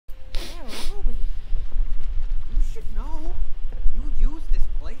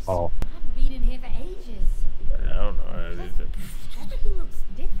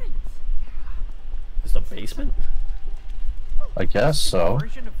I guess so.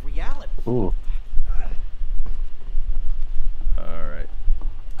 Version of reality. Ooh. Alright.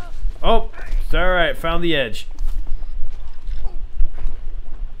 Oh! It's alright, found the edge.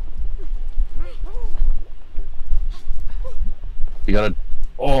 You gotta.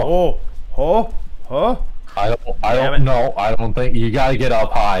 Oh. Oh! I don't know. I don't think you gotta get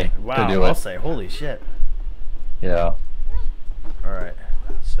up high Wow, to do I'll it. say, holy shit. Yeah. Alright,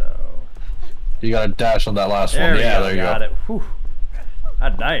 so. You gotta dash on that last There one. we Yeah, go, there you got go. it. Whew.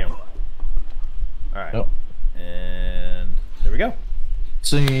 God damn. Alright. Yep. And there we go.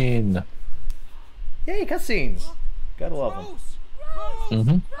 Scene. Yay, cutscenes. Gotta love them.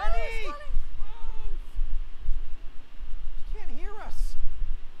 Mm-hmm. Honey! She can't hear us.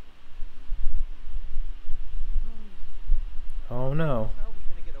 Oh no. How are we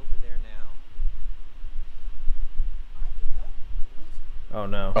gonna get over there now? Oh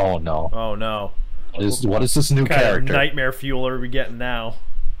no. Oh no. Oh no. What is this new What kind of character? nightmare fuel are we getting now?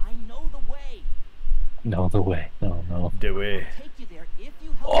 I know the way. No, the way. No, no. Do we? Take you there if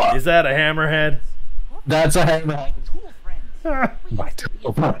you help. Is that a hammerhead? That's a hammer. My tool friends. My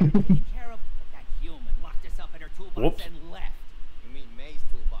tool Taking care of that human locked us up in her toolbox Whoops. and left. You mean May's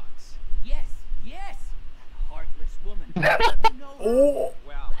toolbox? Yes, yes. That heartless woman. You know her? Oh!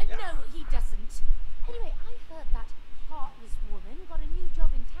 Well, yeah. No, he doesn't. Anyway, I heard that heartless woman got a new job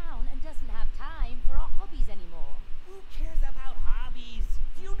in town and doesn't have time for our hobbies anymore. Who cares about hobbies?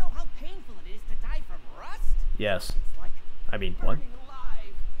 Do you know how painful it is to die from rust? Yes. It's like I mean, what? burning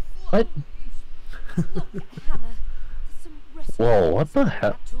alive. What? Look, Hammer, there's some recipe Whoa, what the in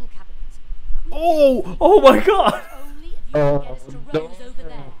hell? that tool cabinet. We Oh! Oh my god! only if you can get us to no. Rose over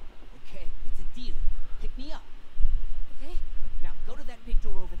there. Okay, it's a deal. Pick me up. Okay? Now go to that big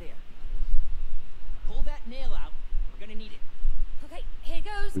door over there. Pull that nail out. We're gonna need it. Okay, here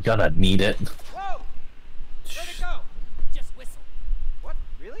goes. We're gonna need it. Whoa! Where'd it go? Just whistle. What?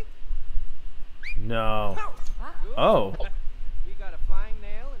 Really? No. Wow. Oh. We got a flying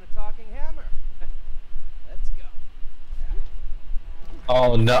nail and a talking hammer. Let's go.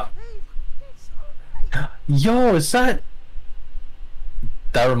 Oh no. Yo, is that?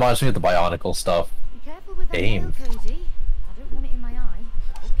 That reminds me of the Bionicle stuff. Be careful with that Aim. nail, Cody. I don't want it in my eye.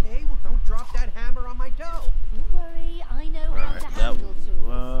 Okay, well don't drop that hammer on my toe. Don't worry, I know how to handle tools.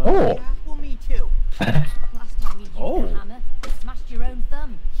 Oh. Yeah, well me too. Last time you used Oh. a hammer, you smashed your own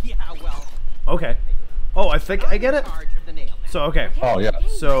thumb. Yeah, well. Okay. Oh, I think I get I'm it. in charge of the nail now. So, okay. Oh yeah.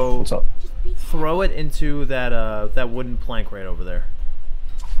 So, What's up? Just be throw it into that wooden plank right over there.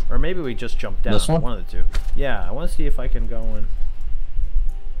 Or maybe we just jump down. This one? One of the two. Yeah, I want to see if I can go in.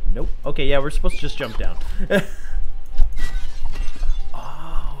 Nope. Okay, yeah, we're supposed to just jump down.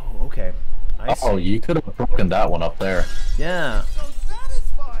 Oh, okay. I Oh, see. you could have broken that one up there. Yeah. So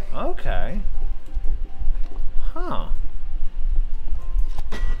satisfying. Okay. Huh.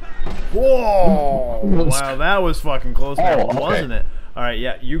 Whoa! Wow, that was fucking close, now, Oh, okay. wasn't it? All right,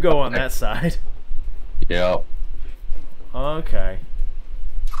 yeah, you go on Okay. that side. Yeah. Okay.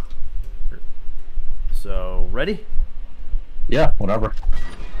 So, ready? Yeah. Whatever.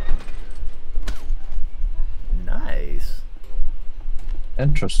 Nice.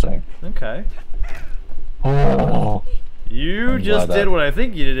 Interesting. Okay. Oh. You I'm just glad did that- what I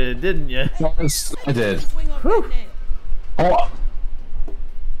think you did, didn't you? Yes, I did. Swing off that nail. Oh.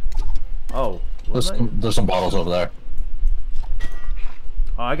 Oh. What am I- There's some bottles over there.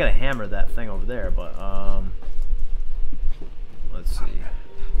 Oh, I gotta hammer that thing over there, but, let's see.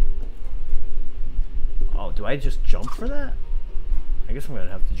 Oh, do I just jump for that? I guess I'm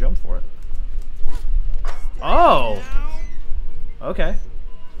gonna have to jump for it. Oh! Okay.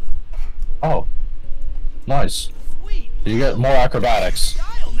 Oh. Nice. Sweet. You get more acrobatics.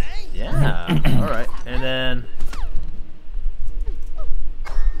 Style, man. Yeah. Alright. And then...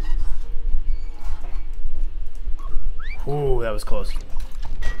 Ooh, that was close.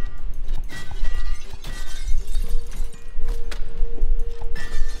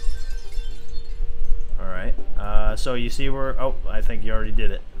 Alright. So you see where... Oh, I think you already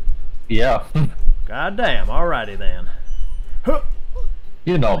did it. Yeah. God damn. Alrighty then. Huh.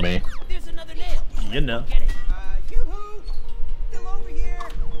 You know me. There's another nail. You know. Get it. Yoo-hoo. Still over here.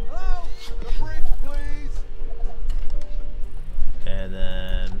 Hello. The bridge, please. And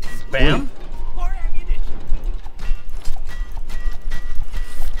then... Bam. More ammunition.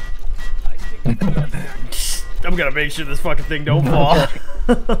 I think it's 30 seconds. I'm gonna make sure this fucking thing don't fall.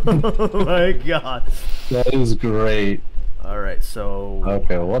 Oh my god. That is great. Alright, so...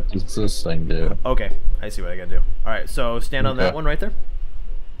 Okay, what does this thing do? Okay, I see what I gotta do. Alright, so stand on that Okay. one right there.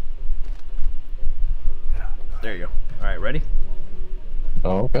 There you go. Alright, ready?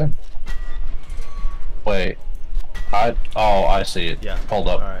 Oh, okay. Wait. Oh, I see it. Yeah. Hold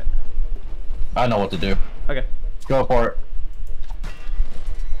up. All right. I know what to do. Okay. Go for it.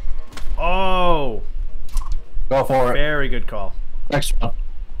 Oh. Go for it. Very good call. Next one.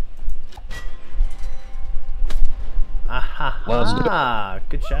 Aha. Let's do it.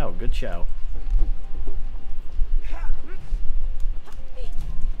 Good show. Good show.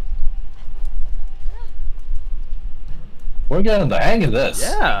 We're getting the hang of this.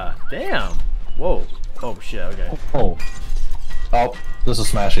 Yeah. Damn. Whoa. Oh shit. Okay. Oh. Oh, this is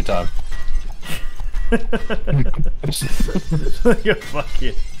smashing time. Like a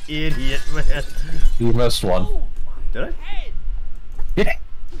fucking idiot, man. You missed one. Did I? Yeah.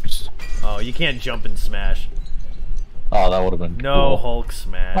 Oh, you can't jump and smash. Oh, that would have been No cool. Hulk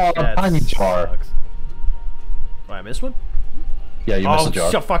smash. Oh, That tiny jar. sucks. Oh, I missed one? Yeah, you missed Oh, a jar.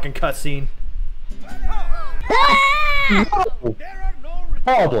 it's a fucking cutscene.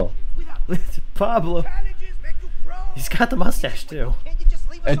 Pablo. It's Pablo. He's got the mustache too.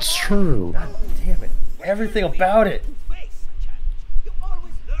 It's true. God damn it. Everything about it.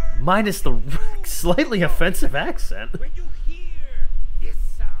 Minus the slightly offensive accent.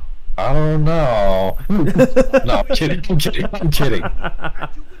 I don't know. No, I'm kidding. I'm kidding. I'm kidding.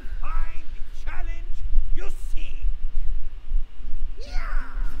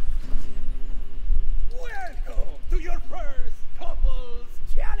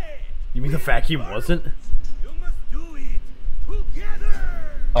 You mean the vacuum wasn't?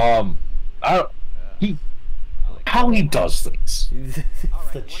 I don't. He. How he does things.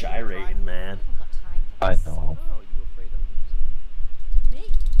 It's the gyrating, man. I know. Me?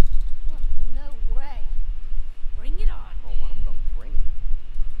 No way. Bring it on.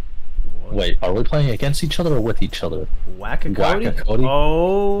 Wait, are we playing against each other or with each other? Whack-a-Cody? Whack-a-Cody?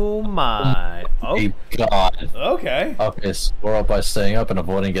 Oh my. Oh, Hey, God. okay. Okay, so we're up by staying up and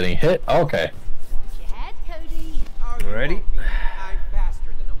avoiding getting hit. Okay. Watch your head, Cody. Ready? I'm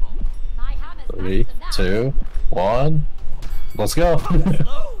faster than a monk. My hammer's 3, faster than that. 2, 1. Let's go.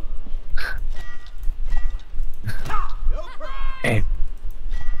 Slow. No problem. Hey,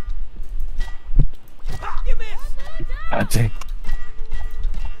 You missed. I think.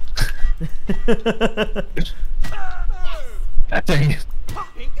 I think.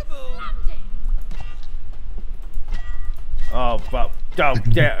 Peekaboo. Slammed it. Oh, well. Oh,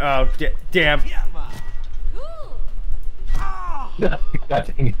 damn. Yamma. Cool. Ah.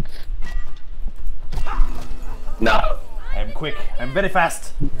 God dang it. No. I'm quick. I'm very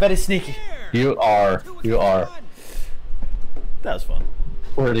fast. Very sneaky. You are. You are That was fun.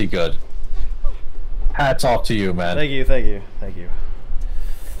 pretty good. Hats off to you, man. Thank you, thank you, thank you.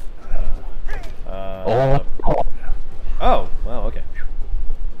 Oh. Oh, wow, okay.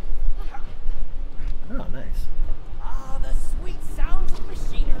 Oh, nice. Ah, the sweet sounds of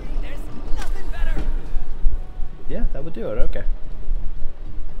machinery. There's nothing better. Yeah, that would do it, okay.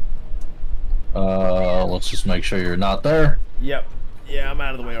 Let's just make sure you're not there. Yep. Yeah, I'm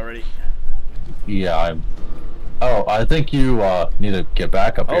out of the way already. Yeah, I'm. Oh, I think you need to get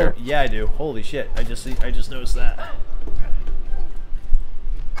back up Oh, here. yeah, I do. Holy shit. I just noticed that.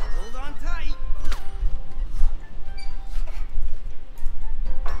 Hold on tight.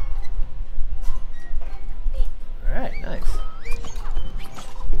 Alright, nice.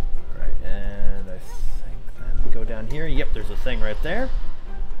 Alright, and I think then we go down here. Yep, there's a thing right there.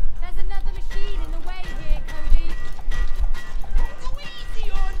 There's another machine in the way here, Cody. Go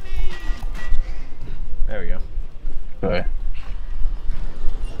easy on me. There we go. Okay.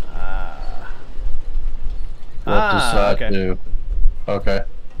 What does that okay. do? Okay.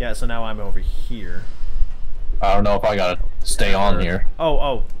 Yeah, so now I'm over here. I don't know if I gotta stay on here.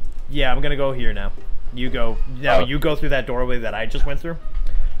 Oh, yeah, I'm gonna go here now. You go now. Oh. You go through that doorway that I just went through.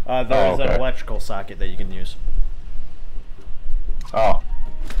 There's Oh, an okay. electrical socket that you can use. Oh,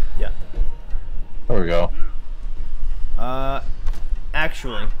 Yeah. there we go.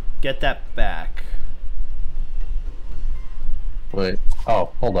 Actually, get that back. Wait. Oh,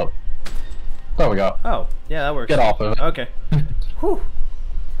 hold up. There we go. Oh, yeah, that works. Get off of it. Okay. Whew.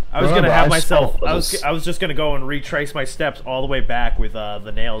 I was Remember, gonna have I myself. saw I was. those. I was just gonna go and retrace my steps all the way back with the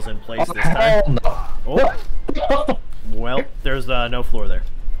nails in place Oh, this time. hell no. Oh. Well, there's no floor there.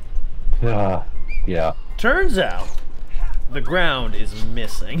 Yeah. Turns out, the ground is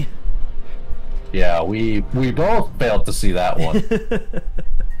missing. Yeah, we both failed to see that one.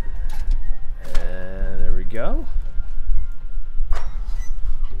 And there we go.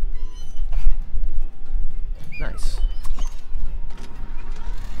 Nice.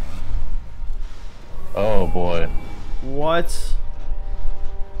 Oh boy. What?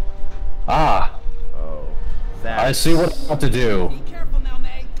 Ah, Oh, that. I see what I have to do. Be careful now,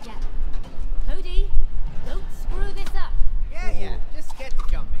 May. Yeah. Cody, don't screw this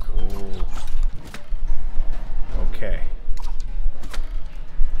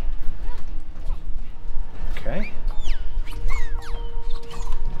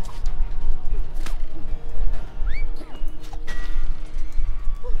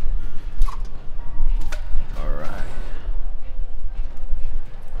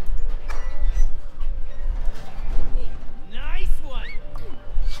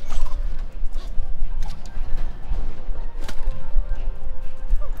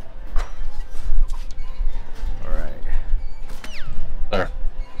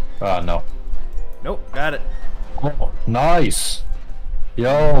No. Nope, got it. Oh, nice.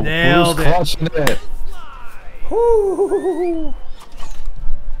 Yo, Nailed who's it. clutching it? Woo!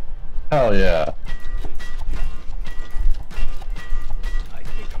 Hell yeah. I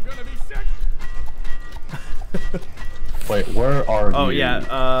think I'm gonna be sick. Wait, where are you? Oh yeah,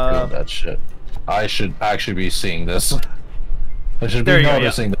 doing that shit. I should actually be seeing this. I should There be you go, yeah.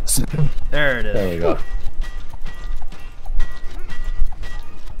 noticing this. there it is. There we go.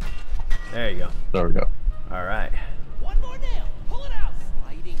 There you go. There we go. All right. One more nail. Pull it out.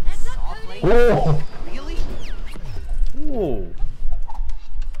 Sliding Heads up, saw Cody. blade. Whoa! Really? Ooh.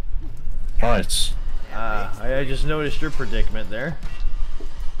 Nice. I just noticed your predicament there.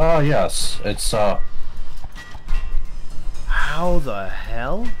 Oh yes, it's How the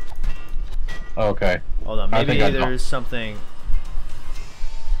hell? okay. Hold on, I maybe think I know. there's something.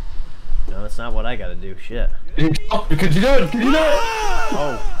 No, that's not what I gotta do. Shit. Could you do it? Could you do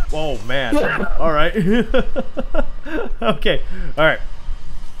it? Oh man. All right. Okay. All right.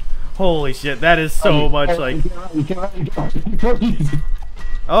 Holy shit, that is so much like.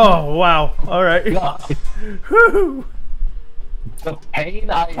 Oh wow. All right. Whew. The pain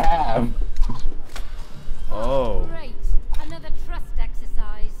I have. Oh. Great. Another trust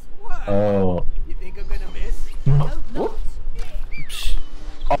exercise. What? Oh. You think I'm gonna miss? Hope not.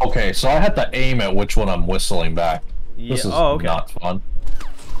 Okay, so I had to aim at which one I'm whistling back. Yeah. This is Oh, okay. not fun.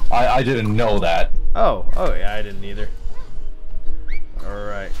 I didn't know that. Oh. Oh yeah, I didn't either. All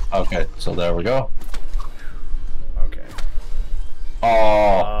right. Okay, so there we go. Okay.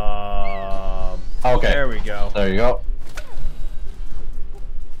 Oh. Okay. There we go. There you go.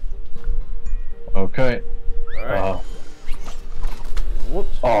 Okay. All right.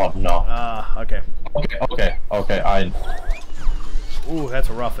 Whoops. Oh no. Okay. Okay. Ooh, that's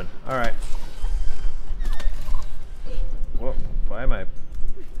a roughin'. All right. Whoa. Why am I?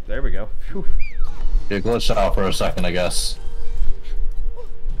 There we go. Whew. You glitched out for a second, I guess.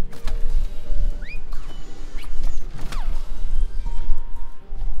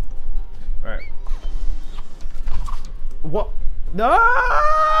 All right. What? No!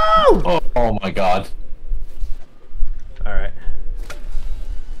 Oh my god. All right.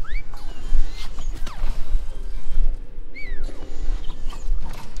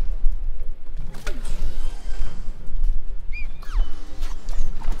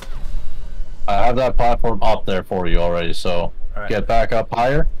 I have that platform up there for you already, so Alright. get back up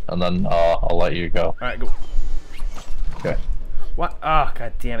higher, and then I'll let you go. All right, go. Okay. What? Ah,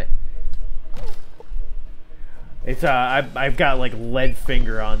 god damn it. It's I've got like lead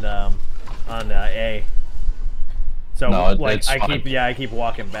finger on A. So No, like it's I fine. keep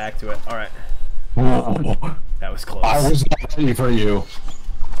walking back to it. All right. I That was close. was not ready for you.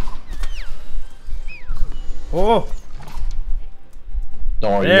 Oh,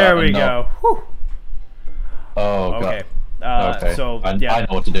 Don't worry. there we no. go. Whew. Oh Okay. god. Okay. So I yeah. know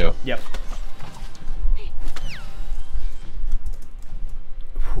what to do. Yep.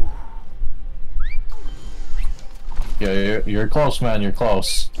 Yeah, you're close, man. You're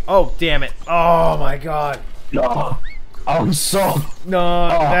close. Oh damn it! Oh my god! No. I'm so. No,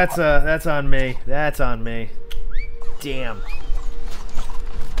 that's on me. That's on me. Damn.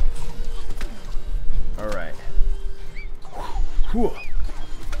 All right. Whew.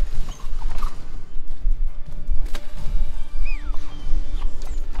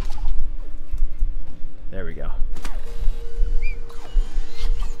 There we go.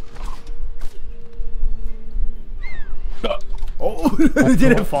 Oh,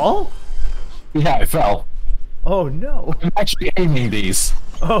 did it fall? Yeah, I fell. Oh no. I'm actually aiming these.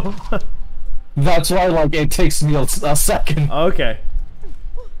 Oh. That's why, like, it takes me a second. Okay.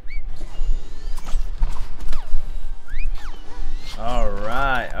 All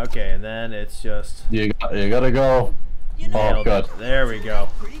right. Okay, and then it's just You gotta go. Oh, nailed good. it. There we go.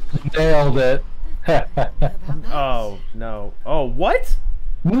 Nailed it. Oh no. Oh what?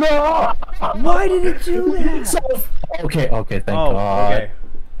 No! Why did it do that? Okay, thank Oh, God. okay.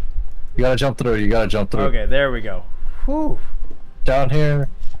 You gotta jump through, Okay, there we go. Whew. Down here.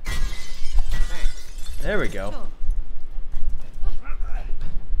 There we go.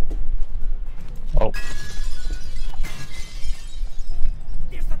 Oh.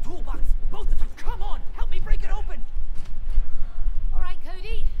 There's the toolbox. Both of you, come on. Help me break it open. All right,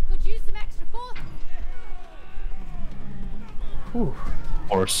 Cody. Could use some extra force. Whew. Of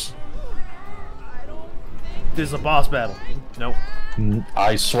course. This is a boss battle. Nope.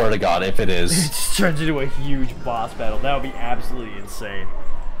 I swear to God, if it It is. just turns into a huge boss battle. That would be absolutely insane.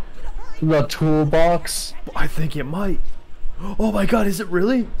 The toolbox? I think it might. Oh my god, is it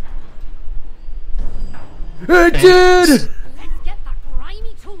really? It did! Let's get that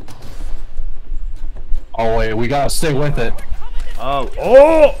grimy toolbox. Oh wait, we gotta stay with it. Oh.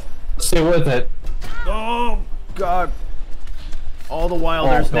 Oh! Stay with it. Oh, God. All the while, Oh,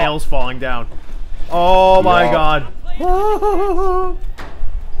 there's God. nails falling down. Oh, my Yeah. God. Oh,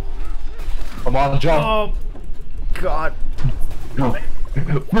 Come on, jump. God.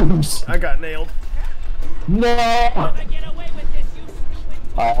 Bruce. I got nailed. No! I Get away with this, you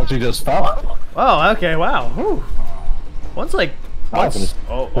stupid. actually just fell. Oh, okay, wow. Whew. Once, like... Once...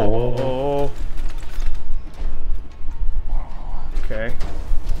 Oh. Okay.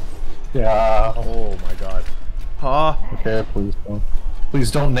 Yeah. Oh, my God. Huh? Okay, please don't.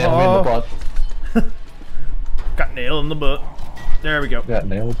 Please don't nail me in the butt. Got nailed in the butt. There we go. Got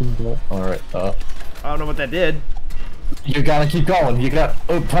nailed in the butt. Alright, I don't know what that did. you gotta keep going. You got.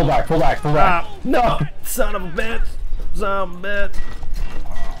 Oh, pull back, pull back, pull back. Ah. No! Son of a bitch. Son of a bitch.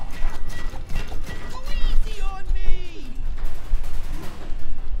 Easy on me.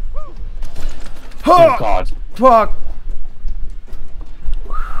 Oh, God. Fuck.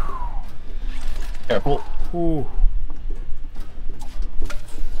 Careful. Ooh.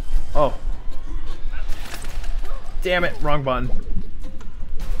 Oh. Damn it, wrong button.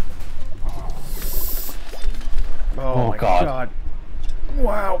 Oh, my God.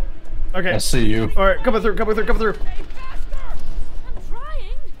 Wow. Okay. I see you. Alright, coming through. I'm trying.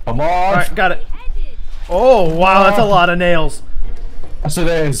 Come on! Alright, got it. Headed. Oh, wow, that's a lot of nails. Yes, it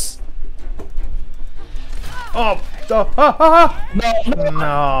is. Oh. No,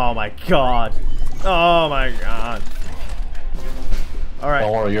 Oh, my God. Oh, my God. Alright.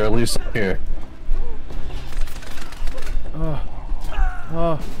 Don't worry, you're at least up here. Oh.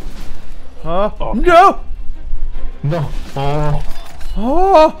 Oh. No! No. Oh.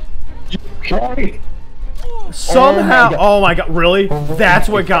 Oh! Okay. Somehow. God. Oh my God! Really? Oh That's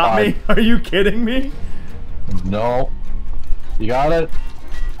my what got God. me? Are you kidding me? No. You got it?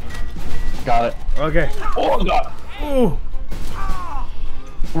 Got it. Okay. Oh, God. Ooh.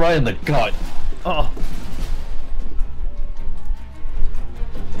 Right in the gut. Oh.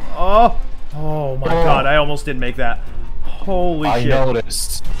 Oh. Oh my Oh. God! I almost didn't make that. Holy I shit!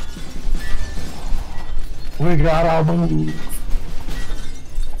 noticed. We gotta move.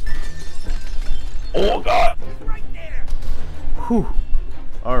 Oh, God. Right there. Whew.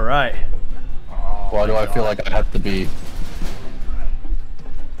 All right. Why do I feel like I have to be?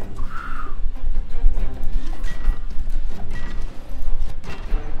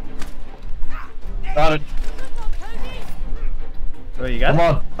 Got it. Oh, you got Come it?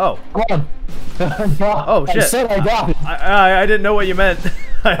 on. Oh. Come on. Oh shit! I said I got it. I didn't know what you meant.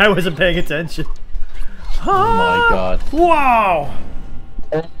 I wasn't paying attention. Oh my God. Wow!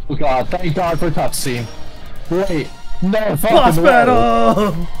 Oh God. Thank God for cutscene. Wait. No fucking Boss way.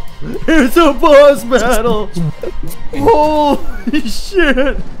 battle! It's a boss battle! Holy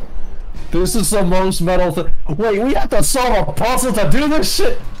shit! This is the most metal thing. Wait, we have to solve a puzzle to do this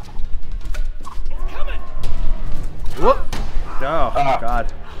shit? Whoop! Oh,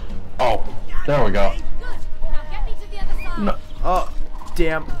 God. Oh, there we go. Good. Now get me to the other side. No, Oh,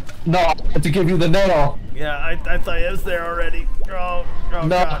 damn. no, I have to give you the nail. Yeah, I thought it was there already. Oh, No.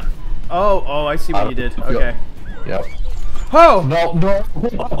 God. Oh, I see what you did. Yep. Okay. Yep. Oh! No, no.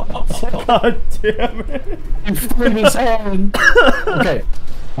 God damn it. You freed his hand. Okay.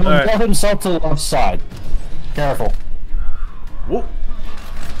 I'm gonna Alright. get himself to the left side. Careful. Whoop.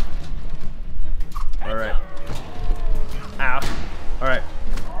 Alright. Ow. Alright.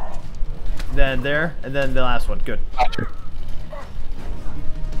 Then there, and then the last one. Good. Gotcha.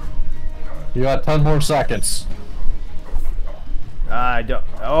 You got 10 more seconds. I don't.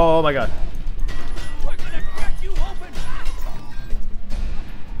 Oh my God. We're gonna crack you open.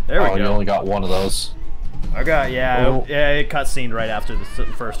 There we Oh, go. you only got one of those. I got Oh. yeah, it cutscene right after the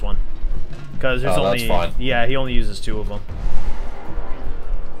first one. Because there's Oh, only that's fine. yeah, he only uses 2 of them.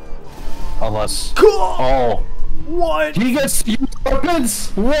 Unless. Cool. Oh. What? He gets to use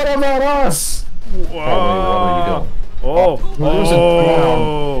weapons! What about us? Whoa. Oh, wait, what are you doing? Oh. We're losing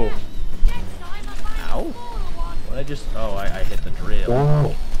Oh. Next time I find Ow. a smaller one. What I just? Oh, I hit the drill.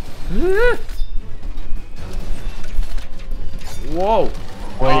 Oh. Whoa. Wait,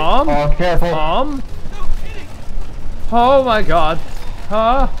 oh, careful. Oh my God.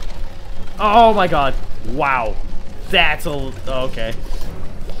 Huh? Oh my God. Wow. That's a okay.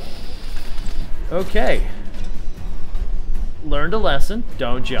 Okay. Learned a lesson.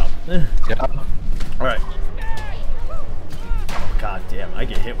 Don't jump. Yeah. All right. God damn, I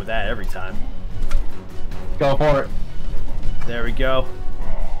get hit with that every time. Go for it. There we go.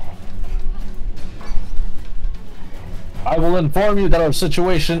 I will inform you that our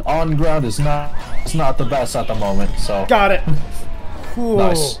situation on ground is not the best at the moment, so. Got it.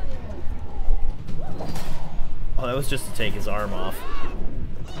 Nice. Oh, that was just to take his arm off.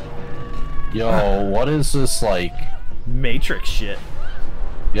 Yo, what is this like? Matrix shit.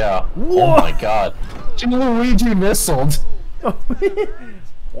 Yeah. Whoa. Oh my god. Luigi missiled.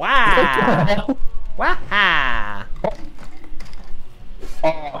 Wow. Wow.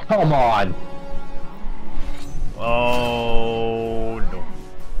 Oh, come on. Oh no.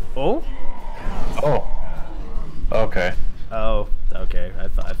 Oh? Oh. Okay. Oh, okay. I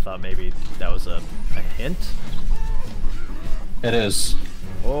thought maybe that was a hint. It is.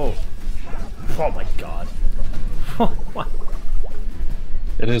 Oh. Oh my god. What?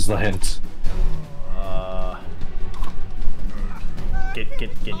 It is the hint. Can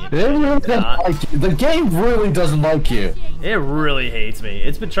you It really doesn't not? like you. The game really doesn't like you. It really hates me.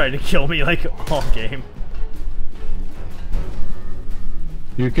 It's been trying to kill me like all game.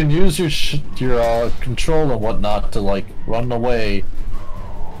 You can use your control and whatnot to like run away.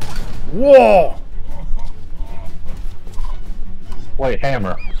 Whoa! Wait,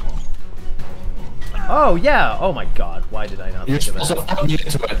 hammer. Oh yeah. Oh my god. Why did I not You're think of supposed that? to get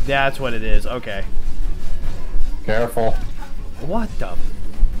into it. That's what it is. Okay. Careful. What the?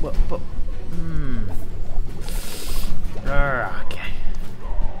 What? Okay.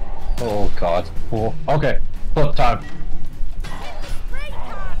 Oh god. Oh, okay. Flip time.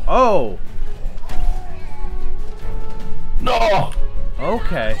 Oh. No.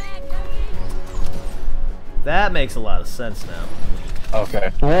 Okay. That makes a lot of sense now.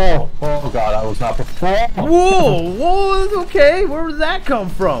 Okay. Whoa. Oh god, I was not prepared. Whoa! Whoa! Okay, where did that come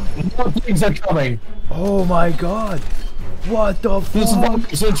from? More things are coming. Oh my god! What the fuck? This is not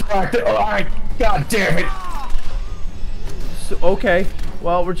interactive. Alright. God damn it. So, okay.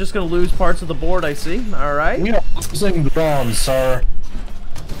 Well, we're just gonna lose parts of the board, I see. Alright. We are losing ground, sir.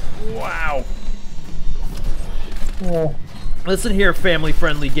 Wow. Oh. Listen here,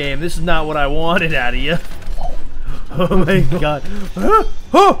 family-friendly game. This is not what I wanted out of you. Oh my god.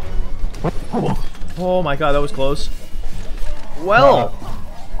 Oh! Oh my god, that was close. Well.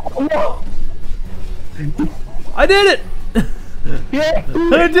 I did it! Yeah.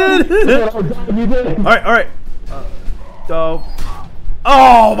 I did it! You did it. Alright, alright.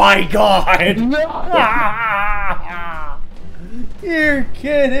 Oh my god! You're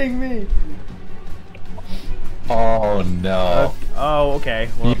kidding me! Oh no. Oh, okay.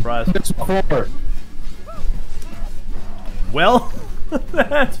 Well, impressed. It's before. Well,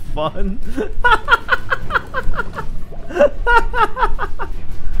 that's fun.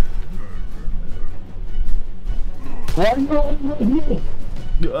 Why are you on me?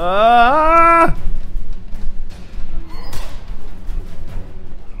 Ah!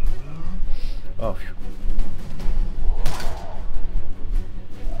 Oh. Phew.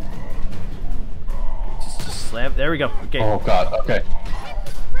 Just slam. There we go. Okay. Oh god. Okay.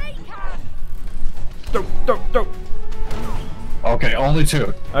 Throw. Okay. Only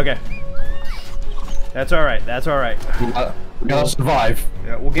two. Okay. That's all right. That's all right. We gotta survive.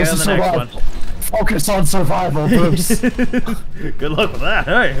 Yeah, we'll get on the next one. Focus on survival, Bruce. Good luck with that.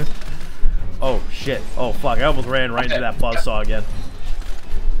 Hey. Oh shit. Oh fuck. I almost ran right into that buzzsaw again.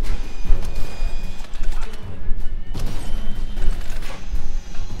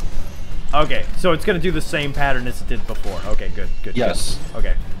 Okay, so it's gonna do the same pattern as it did before. Okay, good. Yes. Good.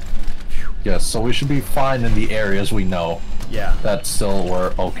 Okay. Yes. So we should be fine in the areas we know. Yeah. That still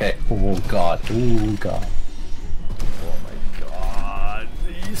were okay. Oh god. Oh god. Oh my god.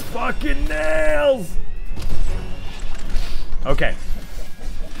 These fucking nails! Okay.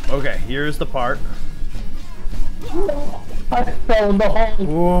 Okay, here's the part. I fell in the hole.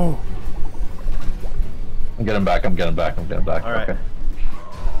 Whoa. I'm getting back. I'm getting back. I'm getting back. Alright. Okay.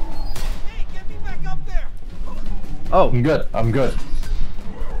 Hey, get me back up there! Oh. I'm good. I'm good.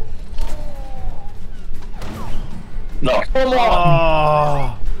 No. Come on.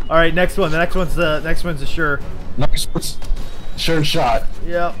 Oh. Alright, next one. The next one's a sure. Next one's sure shot.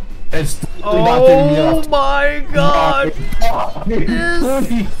 Yep. It's not giving me Oh enough. my god!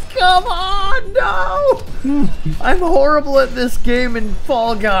 Come on, no! I'm horrible at this game in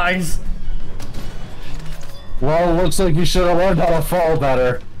Fall Guys. Well, looks like you should have learned how to fall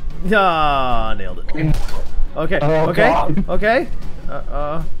better. Ah, nailed it. Okay, Oh, okay, God. okay.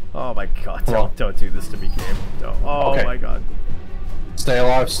 Oh my god, don't do this to me, game. Don't. Oh Okay. my god. Stay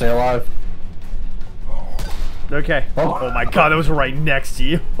alive. Stay alive. Okay. Oh. Oh my god, that was right next to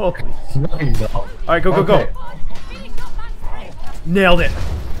you. Holy. There you go. Alright, go, go, Okay. go. Nailed it.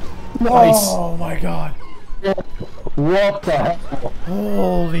 Nice. Oh my god. What the hell?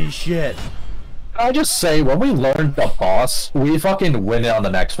 Holy shit. Can I just say, when we learn the boss, we fucking win it on the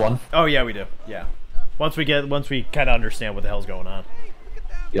next one. Oh yeah, we do. Yeah. Once we kind of understand what the hell's going on.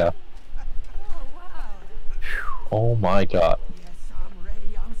 Yeah. Oh, wow. Oh my god. Yes, I'm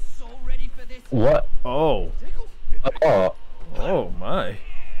ready. I'm so ready for this. What? Oh. Oh. Oh my.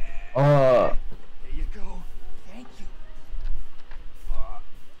 There you go. Thank you.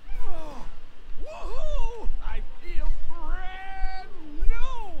 Woohoo! I feel brand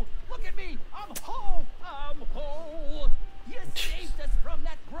new. Look at me. I'm whole. I'm whole. You saved us from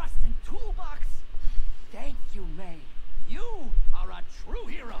that rusted toolbox. Thank you, May. You are a true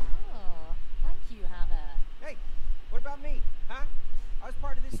hero. Oh, thank you, Hannah. Hey, what about me? Huh? I was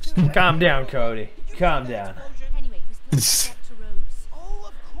part of this too. Right? Calm down, Cody. Did you Calm feel that down. explosion? Anyway, we still have to get to Rose. Oh,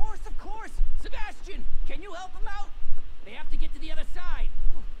 of course, of course. Sebastian, can you help them out? They have to get to the other side.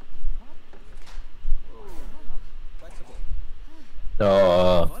 Flexible.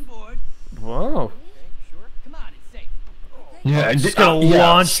 On board. Whoa. Okay, sure. Come on, it's safe. Yeah, I'm just gonna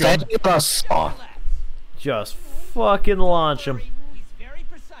launch him. stand us. Just fucking launch him. He's very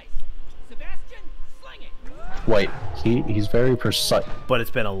precise. Sebastian, sling it. Wait, he's very precise. But it's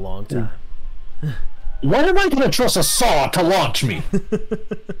been a long time. Why am I gonna trust a saw to launch me?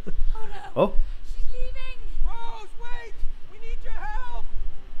 Oh. She's leaving. Rose, wait! We need your help.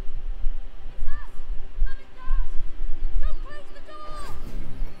 It's us. Mum and Dad. Don't close the door.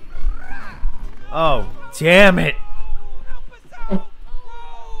 Oh, damn it. Oh, help us out.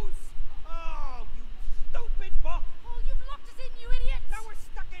 Rose! Oh, you stupid buck. Oh, you've locked us in, you idiots. Now we're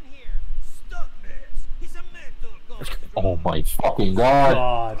stuck in here. Stuckness. He's a mental construct. Oh my fucking god.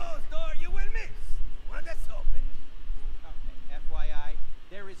 God.